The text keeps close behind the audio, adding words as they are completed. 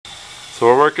So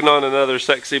we're working on another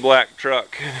sexy black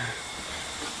truck,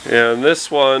 and this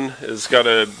one has got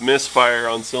a misfire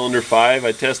on cylinder 5.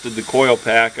 I tested the coil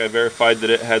pack, I verified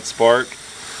that it had spark.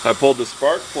 I pulled the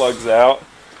spark plugs out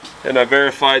and I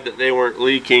verified that they weren't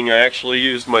leaking. I actually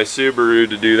used my Subaru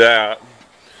to do that.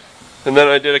 And then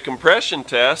I did a compression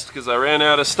test because I ran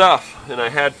out of stuff and I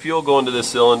had fuel going to this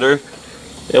cylinder.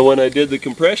 And when I did the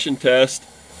compression test,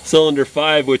 cylinder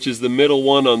 5, which is the middle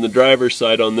one on the driver's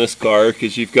side on this car,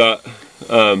 because you've got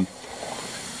I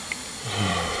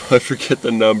forget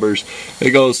the numbers. It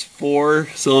goes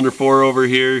cylinder 4 over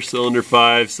here, cylinder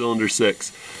 5, cylinder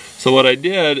 6. So what I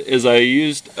did is I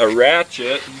used a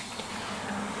ratchet,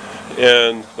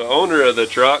 and the owner of the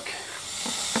truck,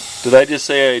 did I just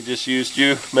say I just used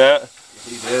you, Matt?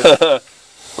 You did.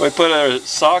 I put a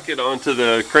socket onto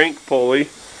the crank pulley,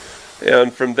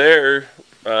 and from there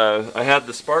I had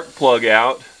the spark plug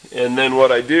out, and then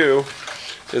what I do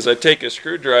is I take a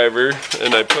screwdriver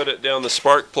and I put it down the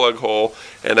spark plug hole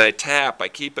and I tap. I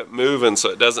keep it moving so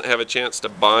it doesn't have a chance to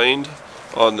bind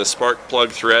on the spark plug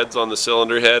threads on the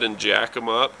cylinder head and jack them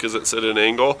up because it's at an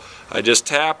angle. I just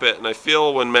tap it and I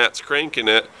feel when Matt's cranking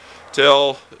it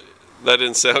till, that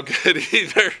didn't sound good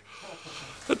either,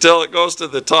 until it goes to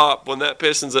the top. When that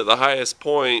piston's at the highest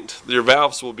point, your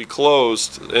valves will be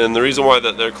closed, and the reason why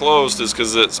that they're closed is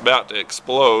because it's about to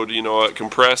explode. You know, it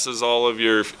compresses all of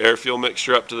your air-fuel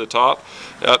mixture up to the top,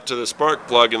 up to the spark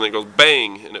plug, and then it goes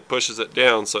bang, and it pushes it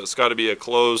down. So it's got to be a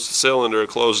closed cylinder, a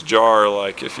closed jar,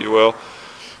 like, if you will.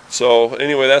 So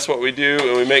anyway, that's what we do,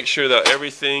 and we make sure that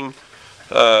everything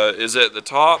is at the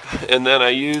top, and then I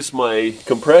use my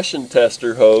compression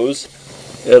tester hose,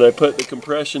 and I put the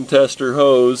compression tester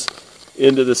hose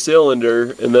into the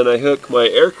cylinder, and then I hook my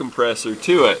air compressor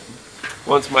to it.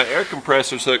 Once my air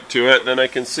compressor's hooked to it, then I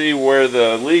can see where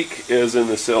the leak is in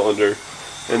the cylinder.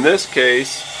 In this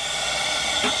case,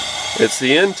 it's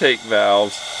the intake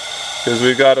valves, because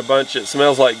we've got a bunch, it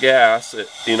smells like gas,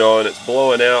 you know, and it's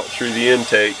blowing out through the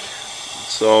intake.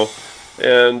 So,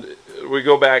 and we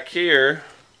go back here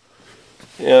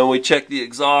and we check the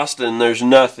exhaust, and there's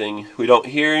nothing. We don't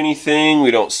hear anything,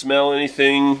 we don't smell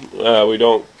anything, we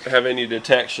don't have any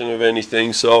detection of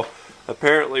anything. So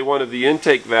apparently one of the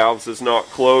intake valves is not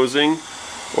closing,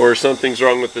 or something's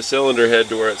wrong with the cylinder head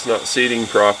to where it's not seating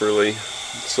properly.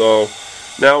 So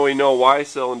now we know why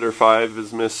cylinder 5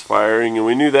 is misfiring, and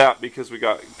we knew that because we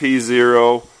got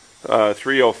P0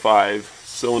 305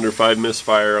 cylinder 5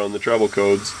 misfire on the trouble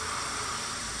codes.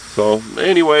 So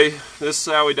anyway, this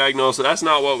is how we diagnose it. That's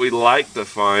not what we like to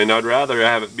find. I'd rather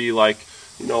have it be like,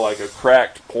 you know, like a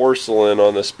cracked porcelain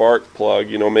on the spark plug,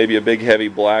 you know, maybe a big heavy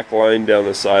black line down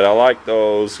the side. I like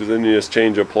those because then you just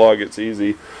change a plug, it's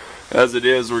easy. As it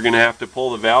is, we're going to have to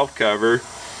pull the valve cover,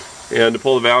 and to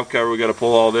pull the valve cover we got to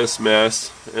pull all this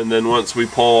mess, and then once we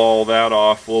pull all that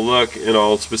off, we'll look, and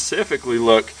I'll specifically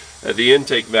look at the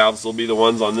intake valves. They'll be the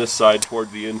ones on this side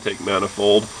toward the intake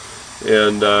manifold,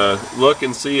 and look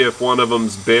and see if one of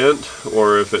them's bent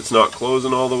or if it's not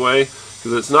closing all the way,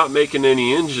 because it's not making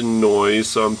any engine noise,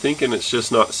 so I'm thinking it's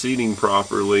just not seating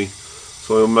properly.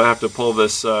 So I'm going to have to pull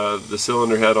this the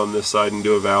cylinder head on this side and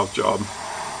do a valve job.